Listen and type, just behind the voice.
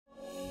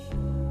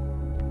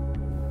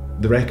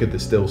The record that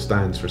still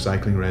stands for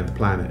cycling around the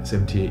planet,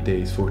 78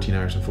 days, 14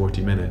 hours and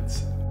 40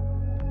 minutes.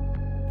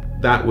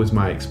 That was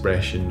my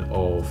expression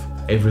of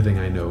everything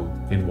I know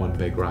in one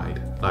big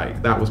ride.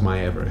 Like, that was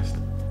my Everest.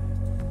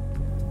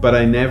 But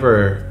I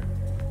never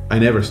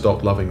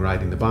stopped loving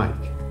riding the bike.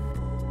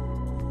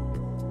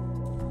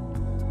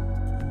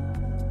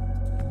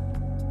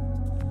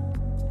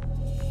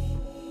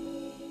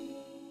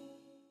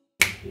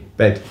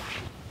 Bed.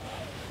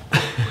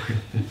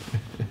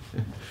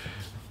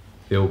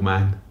 The old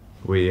man.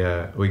 We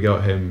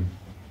got him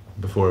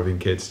before having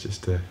kids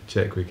just to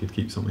check we could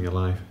keep something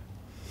alive.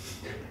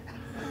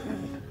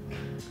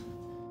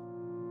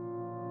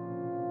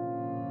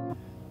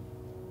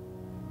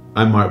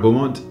 I'm Mark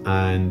Beaumont,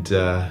 and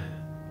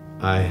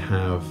I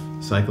have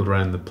cycled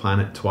around the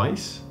planet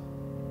twice,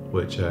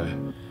 which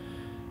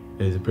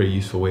is a pretty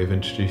useful way of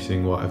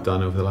introducing what I've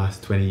done over the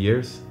last 20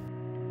 years.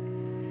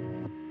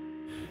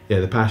 Yeah,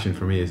 the passion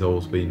for me has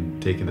always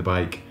been taking the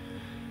bike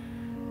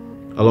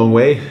a long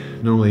way,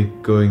 normally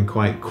going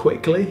quite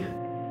quickly.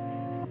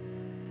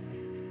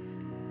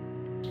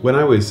 When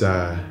I was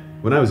a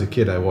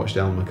kid, I watched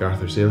Ellen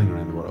MacArthur sailing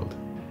around the world.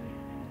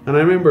 And I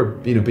remember,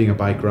 being a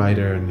bike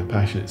rider and a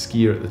passionate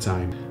skier at the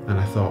time, and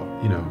I thought,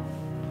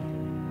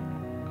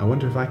 I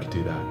wonder if I could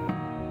do that.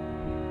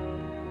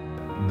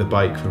 The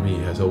bike for me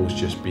has always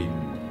just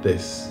been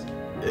this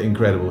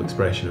incredible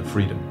expression of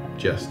freedom,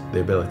 just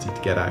the ability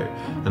to get out.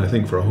 And I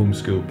think for a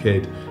homeschool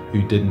kid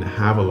who didn't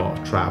have a lot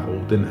of travel,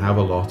 didn't have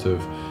a lot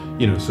of,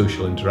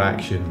 social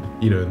interaction,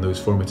 in those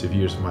formative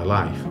years of my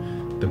life,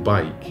 the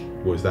bike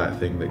was that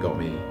thing that got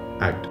me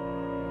out.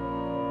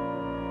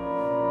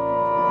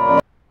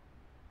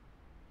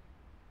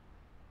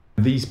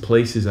 These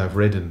places I've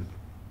ridden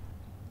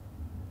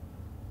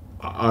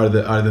are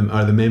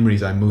the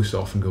memories I most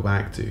often go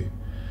back to.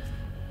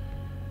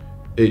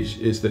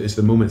 It's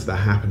the moments that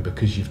happen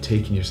because you've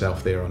taken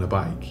yourself there on a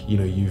bike.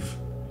 You've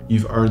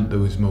earned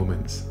those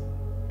moments.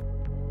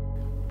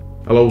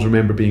 I'll always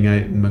remember being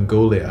out in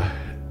Mongolia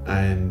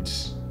and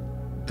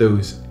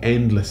those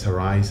endless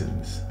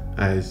horizons,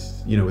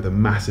 as with a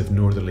massive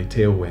northerly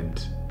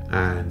tailwind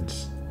and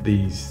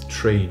these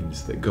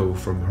trains that go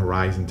from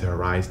horizon to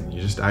horizon.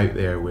 You're just out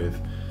there with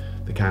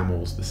the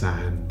camels, the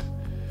sand,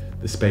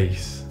 the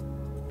space.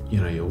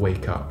 You'll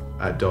wake up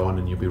at dawn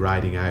and you'll be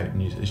riding out,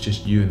 and it's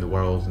just you and the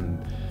world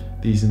and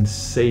these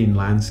insane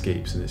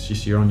landscapes, and it's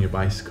just you're on your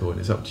bicycle and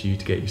it's up to you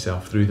to get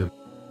yourself through them.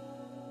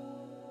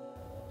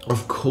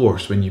 Of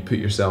course, when you put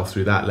yourself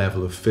through that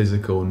level of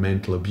physical and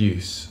mental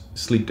abuse,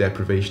 sleep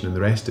deprivation and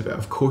the rest of it,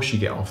 of course you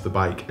get off the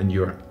bike and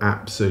you're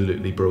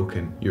absolutely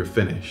broken, you're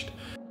finished.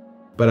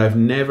 But I've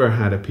never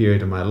had a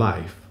period in my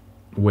life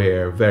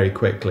where very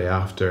quickly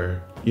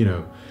after,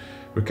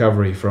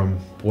 recovery from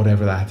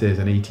whatever that is,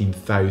 an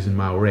 18,000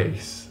 mile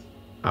race,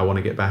 I want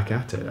to get back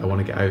at it. I want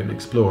to get out and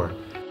explore.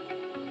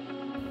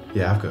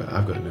 Yeah,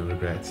 I've got no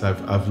regrets.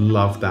 I've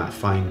loved that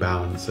fine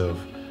balance of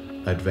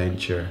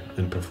adventure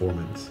and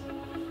performance.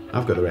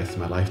 I've got the rest of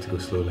my life to go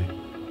slowly.